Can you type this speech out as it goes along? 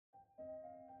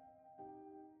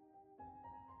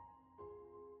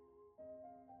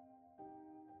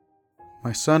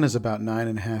My son is about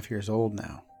 9.5 years old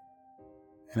now,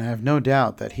 and I have no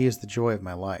doubt that he is the joy of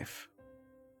my life.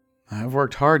 I have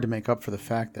worked hard to make up for the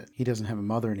fact that he doesn't have a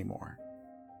mother anymore,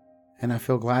 and I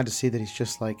feel glad to see that he's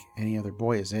just like any other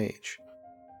boy his age.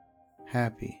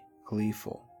 Happy,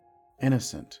 gleeful,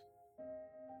 innocent.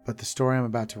 But the story I'm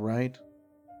about to write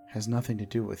has nothing to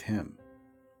do with him.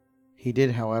 He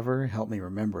did, however, help me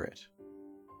remember it.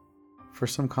 For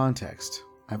some context,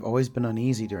 I've always been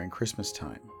uneasy during Christmas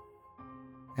time,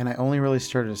 and I only really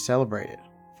started to celebrate it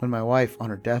when my wife, on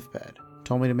her deathbed,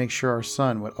 told me to make sure our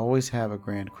son would always have a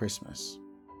grand Christmas.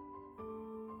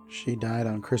 She died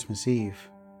on Christmas Eve,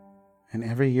 and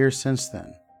every year since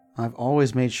then, I've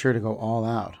always made sure to go all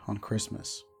out on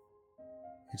Christmas.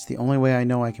 It's the only way I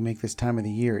know I can make this time of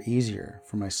the year easier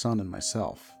for my son and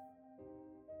myself.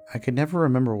 I could never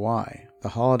remember why the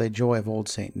holiday joy of Old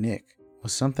St. Nick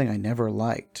was something I never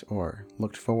liked or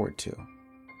looked forward to.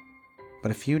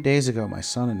 But a few days ago, my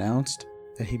son announced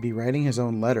that he'd be writing his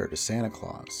own letter to Santa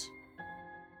Claus,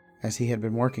 as he had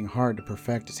been working hard to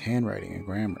perfect his handwriting and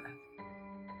grammar.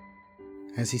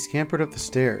 As he scampered up the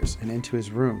stairs and into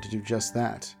his room to do just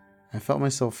that, I felt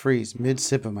myself freeze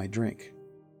mid-sip of my drink.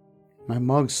 My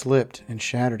mug slipped and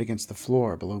shattered against the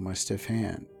floor below my stiff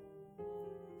hand.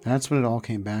 That's when it all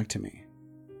came back to me.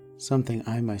 Something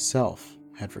I myself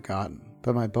had forgotten,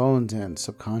 but my bones and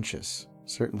subconscious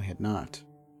certainly had not.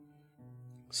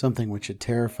 Something which had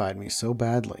terrified me so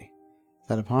badly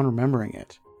that upon remembering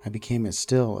it, I became as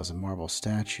still as a marble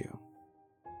statue.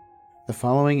 The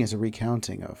following is a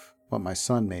recounting of what my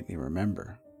son made me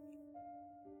remember.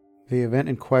 The event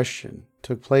in question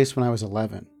took place when I was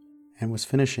 11 and was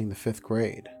finishing the 5th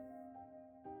grade.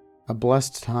 A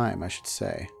blessed time, I should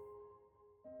say.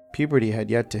 Puberty had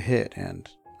yet to hit, and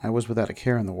I was without a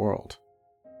care in the world.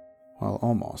 Well,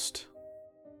 almost.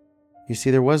 You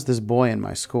see, there was this boy in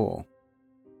my school.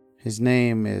 His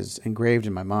name is engraved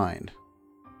in my mind.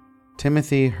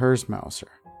 Timothy Hersmauser.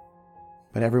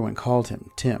 But everyone called him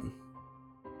Tim.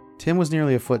 Tim was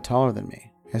nearly a foot taller than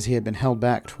me, as he had been held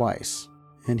back twice,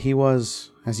 and he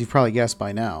was, as you've probably guessed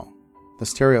by now, the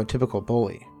stereotypical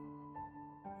bully.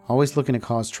 Always looking to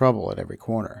cause trouble at every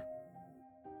corner.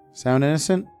 Sound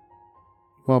innocent?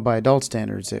 Well, by adult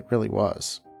standards, it really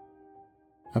was.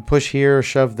 A push here, a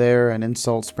shove there, an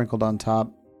insult sprinkled on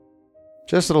top.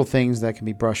 Just little things that can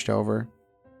be brushed over.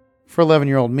 For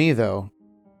 11-year-old me, though,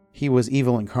 he was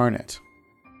evil incarnate.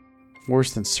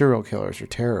 Worse than serial killers or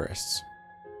terrorists.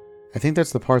 I think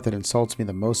that's the part that insults me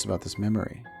the most about this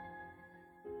memory.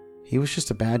 He was just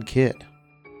a bad kid.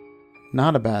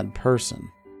 Not a bad person.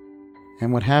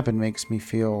 And what happened makes me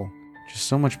feel just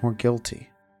so much more guilty.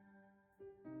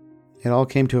 It all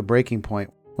came to a breaking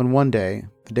point when one day,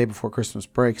 the day before Christmas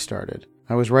break started,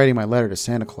 I was writing my letter to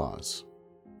Santa Claus.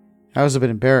 I was a bit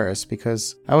embarrassed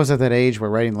because I was at that age where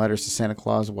writing letters to Santa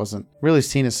Claus wasn't really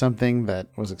seen as something that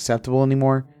was acceptable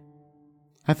anymore.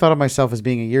 I thought of myself as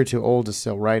being a year too old to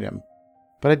still write him,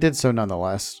 but I did so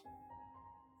nonetheless.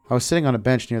 I was sitting on a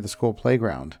bench near the school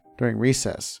playground during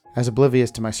recess, as oblivious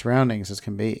to my surroundings as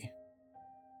can be,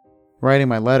 writing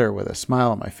my letter with a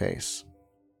smile on my face,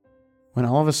 when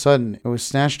all of a sudden it was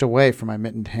snatched away from my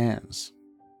mittened hands.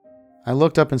 I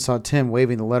looked up and saw Tim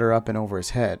waving the letter up and over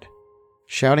his head,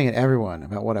 shouting at everyone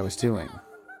about what I was doing.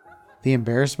 The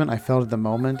embarrassment I felt at the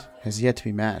moment has yet to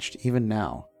be matched, even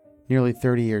now, nearly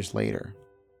 30 years later.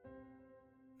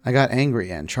 I got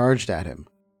angry and charged at him,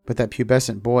 but that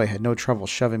pubescent boy had no trouble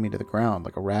shoving me to the ground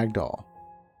like a rag doll.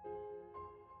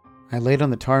 I laid on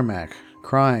the tarmac,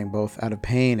 crying both out of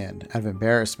pain and out of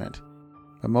embarrassment,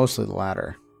 but mostly the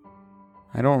latter.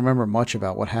 I don't remember much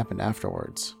about what happened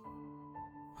afterwards.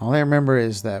 All I remember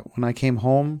is that when I came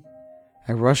home,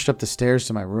 I rushed up the stairs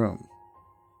to my room,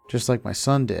 just like my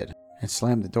son did, and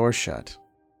slammed the door shut.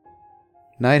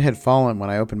 Night had fallen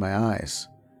when I opened my eyes,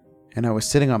 and I was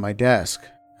sitting on my desk,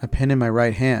 a pen in my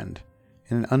right hand,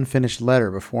 and an unfinished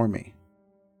letter before me.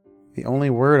 The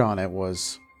only word on it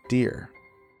was, "Dear."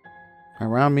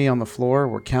 Around me on the floor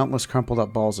were countless crumpled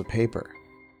up balls of paper.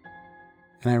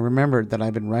 And I remembered that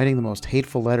I'd been writing the most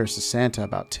hateful letters to Santa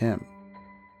about Tim,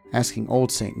 asking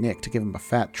old St. Nick to give him a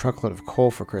fat truckload of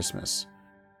coal for Christmas.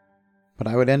 But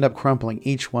I would end up crumpling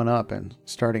each one up and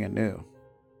starting anew.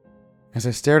 As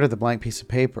I stared at the blank piece of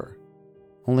paper,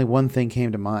 only one thing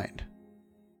came to mind.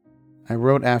 I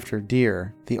wrote after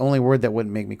 "dear" the only word that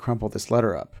wouldn't make me crumple this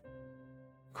letter up.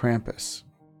 Krampus.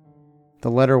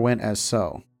 The letter went as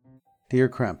so. Dear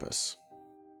Krampus,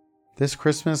 this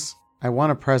Christmas, I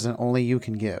want a present only you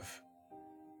can give.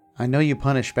 I know you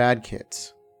punish bad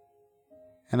kids.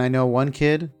 And I know one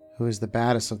kid who is the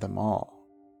baddest of them all.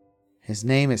 His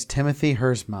name is Timothy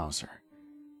Hersmauser.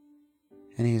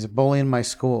 and he's a bully in my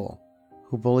school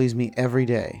who bullies me every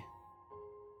day.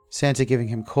 Santa giving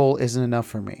him coal isn't enough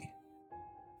for me.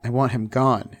 I want him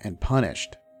gone and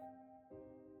punished.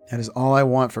 That is all I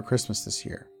want for Christmas this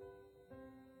year.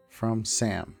 From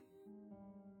Sam.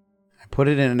 I put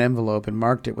it in an envelope and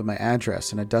marked it with my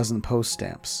address and a dozen post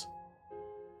stamps.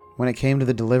 When it came to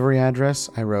the delivery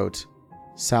address, I wrote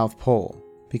South Pole,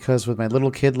 because with my little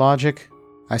kid logic,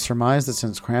 I surmised that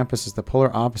since Krampus is the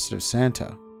polar opposite of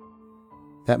Santa,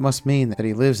 that must mean that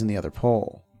he lives in the other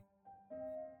pole.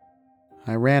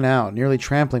 I ran out, nearly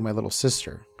trampling my little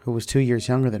sister, who was 2 years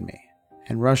younger than me,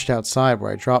 and rushed outside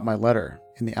where I dropped my letter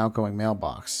in the outgoing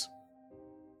mailbox.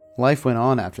 Life went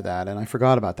on after that, and I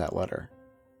forgot about that letter.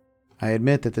 I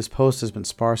admit that this post has been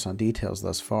sparse on details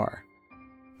thus far,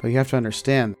 but you have to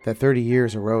understand that 30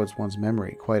 years erodes one's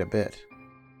memory quite a bit.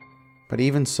 But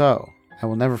even so, I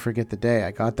will never forget the day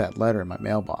I got that letter in my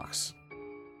mailbox.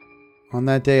 On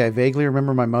that day, I vaguely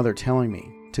remember my mother telling me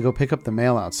to go pick up the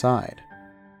mail outside.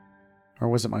 Or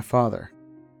was it my father?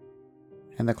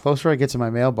 And the closer I get to my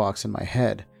mailbox in my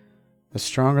head, the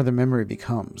stronger the memory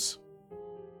becomes.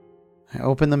 I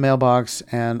opened the mailbox,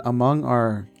 and among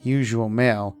our usual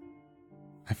mail,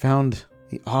 I found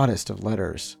the oddest of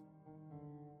letters.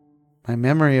 My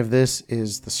memory of this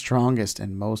is the strongest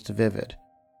and most vivid.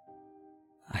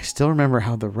 I still remember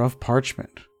how the rough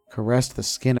parchment caressed the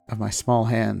skin of my small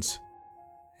hands,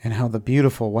 and how the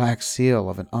beautiful wax seal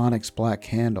of an onyx black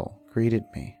candle greeted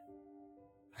me.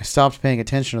 I stopped paying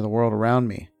attention to the world around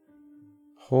me,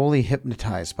 wholly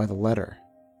hypnotized by the letter.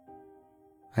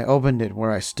 I opened it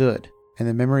where I stood, and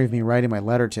the memory of me writing my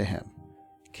letter to him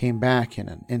came back in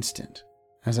an instant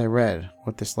as I read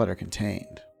what this letter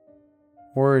contained.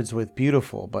 Words with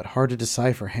beautiful but hard to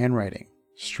decipher handwriting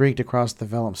streaked across the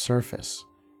vellum surface.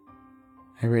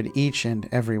 I read each and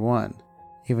every one,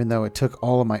 even though it took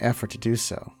all of my effort to do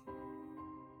so.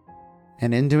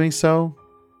 And in doing so,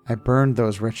 I burned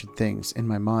those wretched things in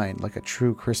my mind like a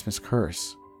true Christmas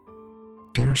curse.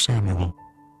 Dear Samuel,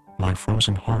 my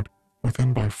frozen heart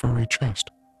within my furry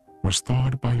chest was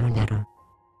thawed by your letter.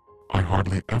 I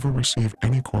hardly ever receive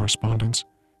any correspondence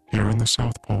here in the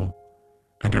South Pole,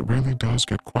 and it really does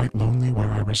get quite lonely where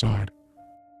I reside.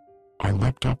 I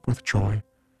leapt up with joy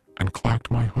and clacked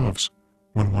my hooves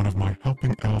when one of my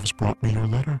helping elves brought me your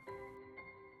letter.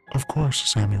 Of course,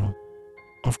 Samuel.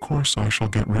 Of course I shall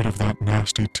get rid of that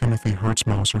nasty Timothy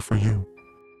Hertzmauser for you.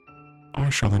 I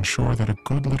shall ensure that a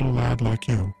good little lad like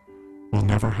you will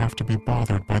never have to be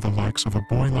bothered by the likes of a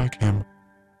boy like him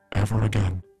ever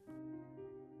again.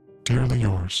 Dearly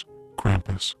yours,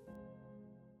 Krampus.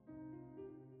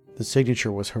 The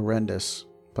signature was horrendous,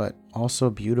 but also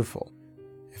beautiful.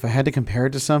 If I had to compare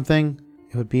it to something,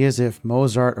 it would be as if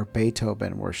Mozart or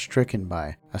Beethoven were stricken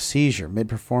by a seizure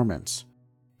mid-performance,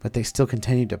 but they still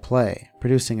continued to play,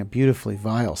 producing a beautifully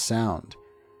vile sound,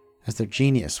 as their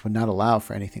genius would not allow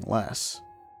for anything less.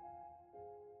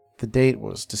 The date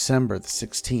was December the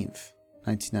 16th,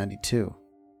 1992.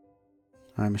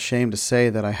 I'm ashamed to say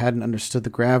that I hadn't understood the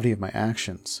gravity of my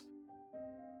actions.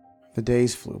 The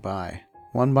days flew by,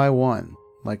 one by one,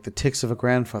 like the ticks of a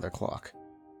grandfather clock.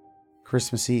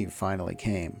 Christmas Eve finally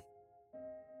came.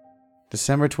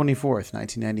 December 24th,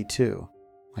 1992.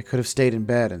 I could have stayed in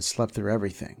bed and slept through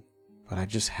everything, but I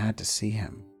just had to see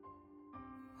him.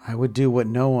 I would do what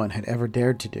no one had ever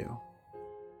dared to do.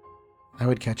 I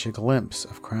would catch a glimpse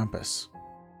of Krampus.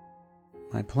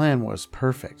 My plan was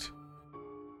perfect.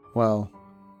 Well,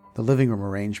 the living room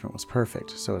arrangement was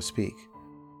perfect, so to speak.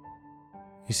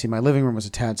 You see, my living room was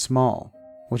a tad small,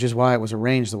 which is why it was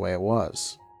arranged the way it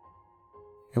was.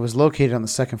 It was located on the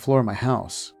second floor of my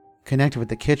house, connected with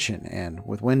the kitchen and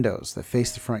with windows that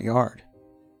faced the front yard.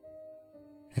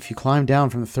 If you climbed down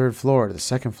from the third floor to the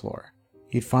second floor,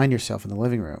 you'd find yourself in the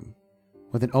living room,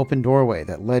 with an open doorway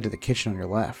that led to the kitchen on your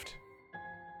left.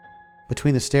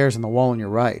 Between the stairs and the wall on your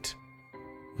right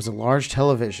was a large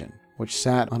television which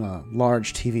sat on a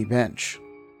large TV bench.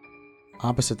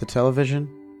 Opposite the television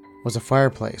was a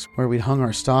fireplace where we'd hung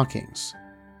our stockings,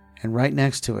 and right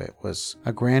next to it was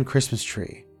a grand Christmas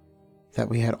tree that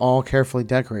we had all carefully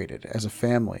decorated as a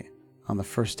family on the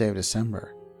first day of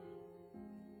December.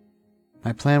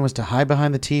 My plan was to hide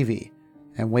behind the TV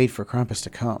and wait for Krampus to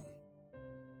come.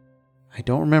 I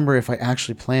don't remember if I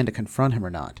actually planned to confront him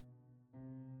or not.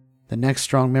 The next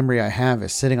strong memory I have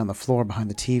is sitting on the floor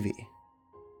behind the TV.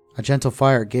 A gentle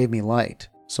fire gave me light,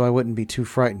 so I wouldn't be too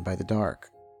frightened by the dark.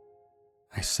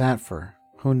 I sat for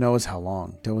who knows how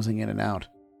long, dozing in and out.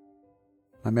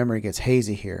 My memory gets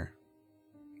hazy here.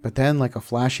 But then, like a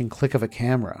flashing click of a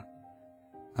camera,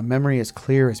 a memory as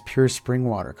clear as pure spring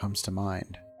water comes to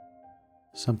mind.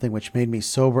 Something which made me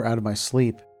sober out of my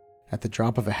sleep at the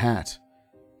drop of a hat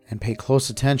and pay close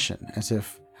attention as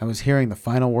if I was hearing the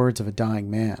final words of a dying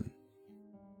man.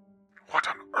 "What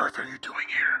on earth are you doing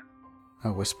here?"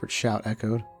 A whispered shout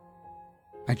echoed.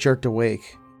 I jerked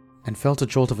awake and felt a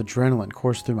jolt of adrenaline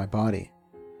course through my body.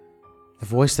 The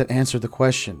voice that answered the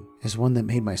question is one that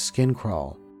made my skin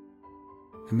crawl.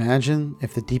 Imagine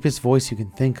if the deepest voice you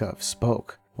can think of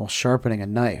spoke while sharpening a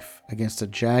knife against a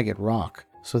jagged rock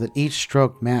so that each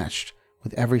stroke matched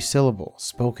with every syllable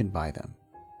spoken by them.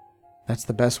 That's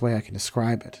the best way I can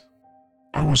describe it.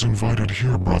 "I was invited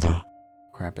here, brother,"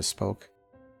 Krampus spoke,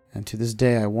 and to this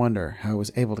day I wonder how I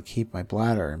was able to keep my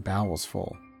bladder and bowels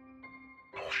full.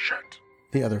 "Bullshit,"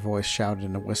 the other voice shouted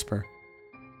in a whisper.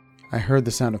 I heard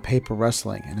the sound of paper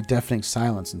rustling, and a deafening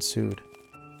silence ensued.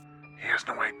 "He has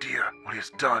no idea what he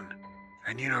has done,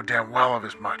 and you know damn well of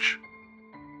as much."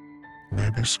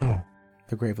 "Maybe so,"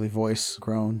 the gravely voice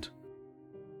groaned.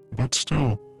 "But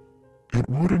still, it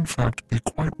would in fact be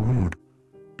quite rude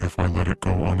if I let it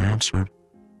go unanswered.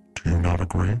 Do you not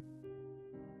agree?"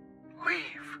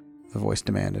 "Leave," the voice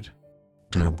demanded.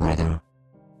 "Dear brother,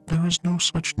 there is no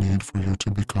such need for you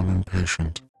to become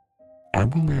impatient. I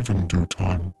will leave in due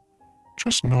time,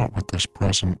 just not with this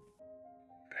present."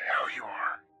 "The hell you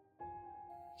are."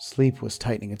 Sleep was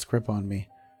tightening its grip on me,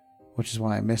 which is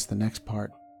why I missed the next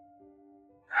part.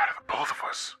 "Out of the both of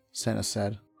us," Senna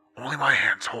said. "only my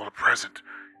hands hold a present.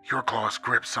 Your claws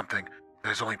grip something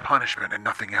that is only punishment and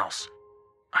nothing else.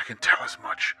 I can tell as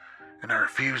much, and I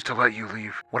refuse to let you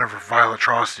leave whatever vile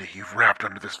atrocity you've wrapped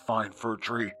under this fine fir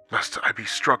tree, lest I be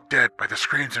struck dead by the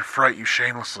screams and fright you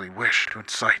shamelessly wish to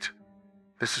incite.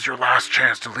 This is your last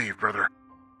chance to leave, brother,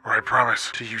 or I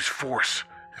promise to use force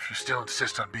if you still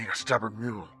insist on being a stubborn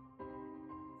mule."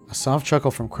 A soft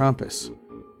chuckle from Krampus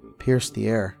pierced the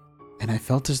air, and I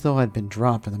felt as though I'd been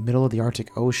dropped in the middle of the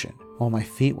Arctic Ocean while my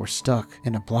feet were stuck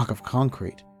in a block of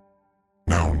concrete.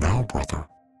 Now, brother,"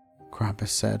 Krampus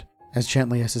said, as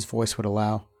gently as his voice would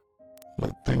allow.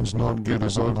 "let things not get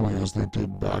as ugly as they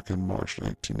did back in March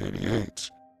 1988,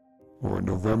 or in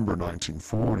November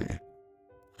 1940.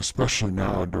 Especially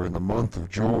now during the month of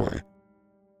joy.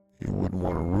 You wouldn't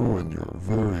want to ruin your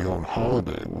very own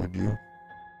holiday, would you?"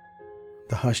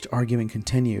 The hushed arguing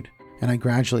continued, and I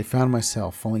gradually found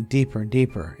myself falling deeper and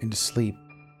deeper into sleep.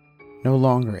 No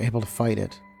longer able to fight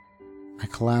it, I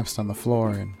collapsed on the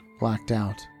floor and blacked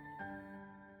out.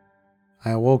 I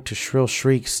awoke to shrill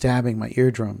shrieks stabbing my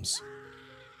eardrums.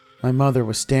 My mother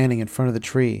was standing in front of the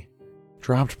tree,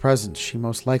 dropped presents she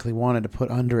most likely wanted to put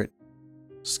under it,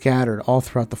 scattered all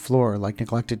throughout the floor like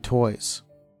neglected toys.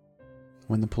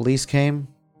 When the police came,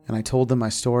 and I told them my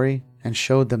story and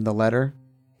showed them the letter,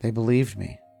 they believed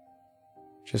me.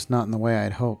 Just not in the way I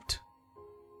had hoped.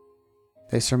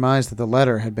 They surmised that the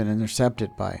letter had been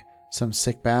intercepted by some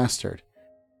sick bastard,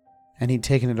 and he'd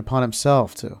taken it upon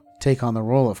himself to take on the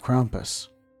role of Krampus.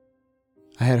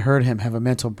 I had heard him have a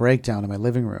mental breakdown in my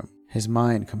living room, his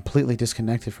mind completely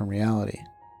disconnected from reality.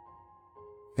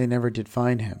 They never did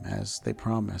find him, as they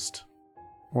promised,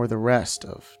 or the rest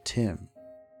of Tim.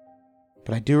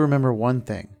 But I do remember one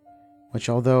thing, which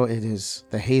although it is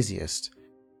the haziest,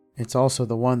 it's also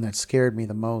the one that scared me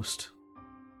the most.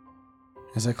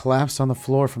 As I collapsed on the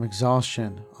floor from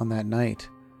exhaustion on that night,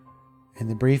 in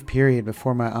the brief period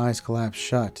before my eyes collapsed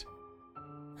shut,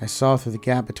 I saw through the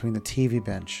gap between the TV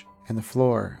bench and the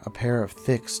floor a pair of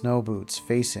thick snow boots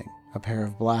facing a pair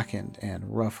of blackened and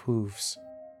rough hooves.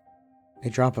 A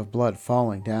drop of blood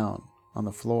falling down on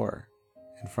the floor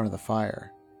in front of the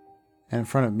fire, and in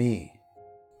front of me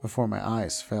before my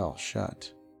eyes fell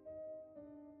shut.